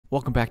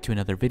Welcome back to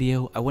another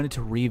video. I wanted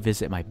to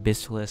revisit my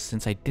BIS list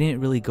since I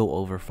didn't really go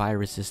over fire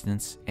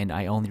resistance and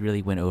I only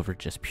really went over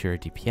just pure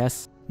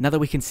DPS. Now that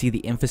we can see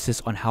the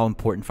emphasis on how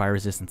important fire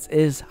resistance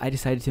is, I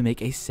decided to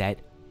make a set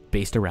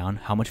based around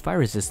how much fire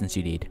resistance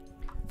you need.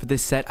 For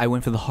this set, I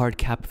went for the hard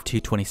cap of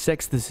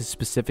 226. This is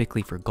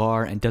specifically for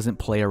Garr and doesn't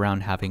play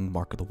around having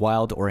Mark of the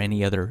Wild or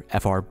any other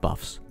FR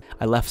buffs.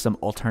 I left some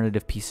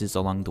alternative pieces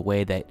along the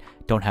way that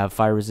don't have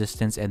fire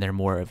resistance and they're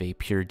more of a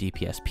pure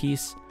DPS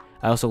piece.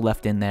 I also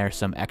left in there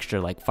some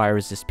extra like fire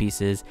resist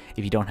pieces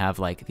if you don't have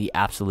like the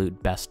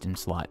absolute best in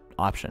slot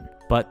option.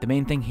 But the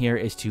main thing here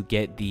is to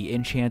get the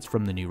enchants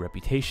from the new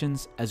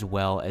reputations as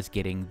well as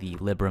getting the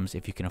Librams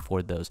if you can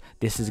afford those.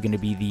 This is going to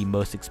be the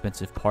most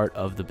expensive part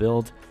of the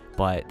build,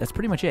 but that's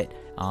pretty much it.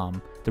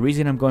 The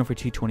reason I'm going for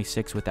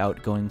 226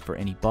 without going for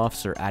any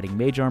buffs or adding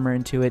mage armor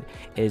into it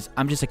is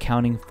I'm just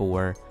accounting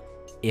for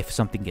if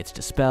something gets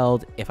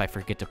dispelled, if I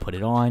forget to put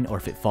it on, or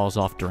if it falls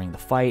off during the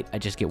fight, I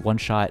just get one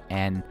shot,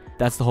 and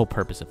that's the whole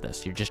purpose of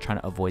this. You're just trying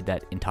to avoid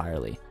that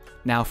entirely.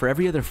 Now, for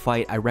every other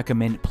fight, I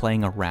recommend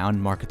playing around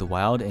Mark of the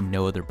Wild and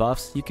no other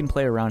buffs. You can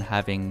play around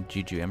having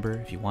Juju Ember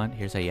if you want.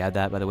 Here's how you add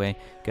that, by the way.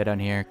 Go down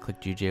here, click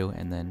Juju,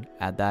 and then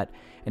add that,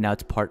 and now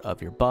it's part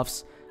of your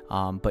buffs.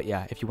 But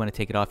yeah, if you want to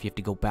take it off, you have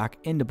to go back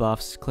into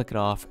buffs, click it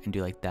off, and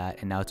do like that,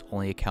 and now it's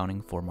only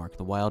accounting for Mark of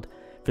the Wild.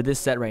 For this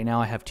set right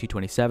now, I have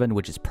 227,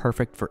 which is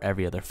perfect for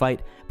every other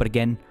fight. But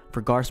again,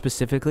 for Garr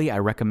specifically, I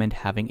recommend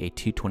having a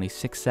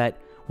 226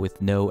 set with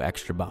no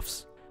extra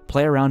buffs.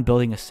 Play around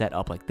building a set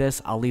up like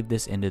this. I'll leave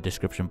this in the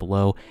description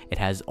below. It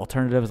has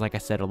alternatives, like I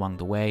said, along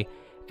the way.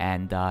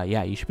 And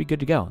yeah, you should be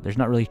good to go. There's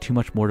not really too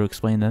much more to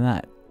explain than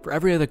that. For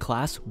every other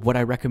class, what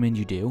I recommend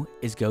you do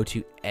is go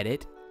to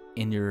Edit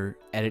in your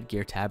Edit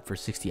Gear tab for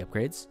 60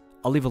 upgrades.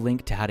 I'll leave a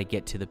link to how to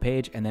get to the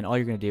page, and then all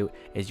you're going to do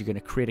is you're going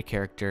to create a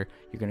character,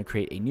 you're going to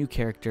create a new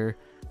character,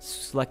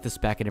 select the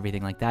spec and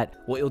everything like that.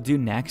 What you'll do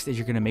next is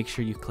you're going to make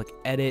sure you click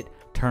edit,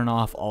 turn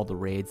off all the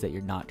raids that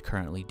you're not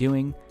currently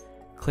doing,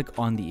 click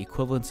on the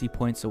equivalency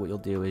points. So what you'll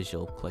do is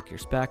you'll click your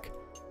spec,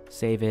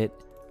 save it,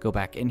 go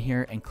back in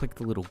here and click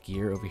the little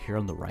gear over here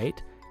on the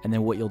right. And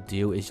then what you'll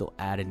do is you'll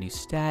add a new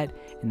stat,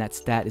 and that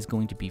stat is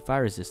going to be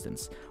fire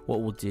resistance.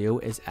 What we'll do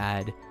is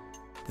add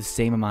the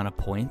same amount of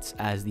points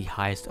as the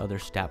highest other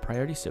stat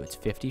priority, so it's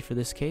 50 for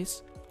this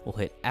case. We'll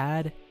hit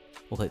add,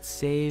 we'll hit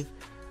save,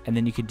 and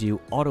then you can do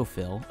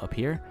autofill up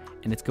here,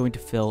 and it's going to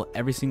fill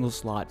every single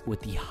slot with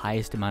the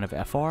highest amount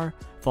of FR,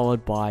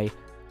 followed by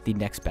the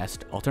next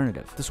best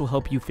alternative. This will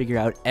help you figure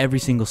out every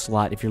single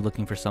slot if you're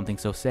looking for something.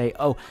 So say,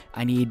 oh,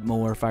 I need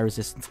more fire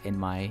resistance in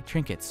my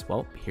trinkets.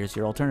 Well, here's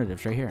your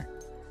alternatives right here.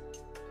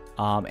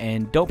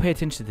 And don't pay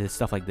attention to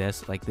stuff like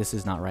this. Like, this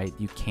is not right.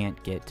 You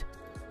can't get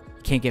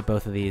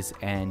both of these,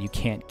 and you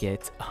can't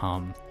get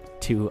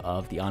two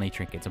of the Ani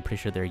trinkets. I'm pretty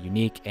sure they're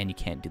unique, and you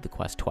can't do the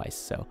quest twice,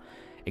 so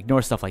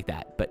ignore stuff like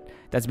that. But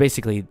that's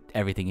basically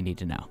everything you need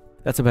to know.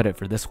 That's about it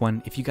for this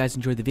one. If you guys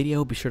enjoyed the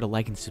video, be sure to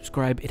like and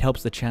subscribe. It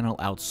helps the channel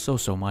out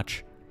so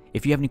much.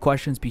 If you have any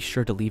questions, be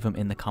sure to leave them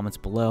in the comments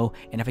below,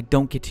 and if I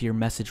don't get to your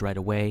message right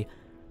away,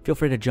 feel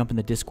free to jump in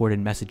the Discord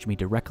and message me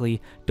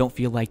directly. Don't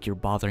feel like you're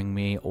bothering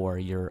me or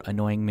you're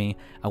annoying me.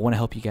 I want to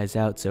help you guys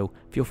out, so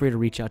feel free to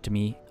reach out to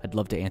me. I'd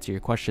love to answer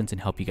your questions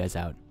and help you guys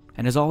out.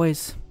 And as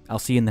always, I'll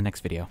see you in the next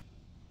video.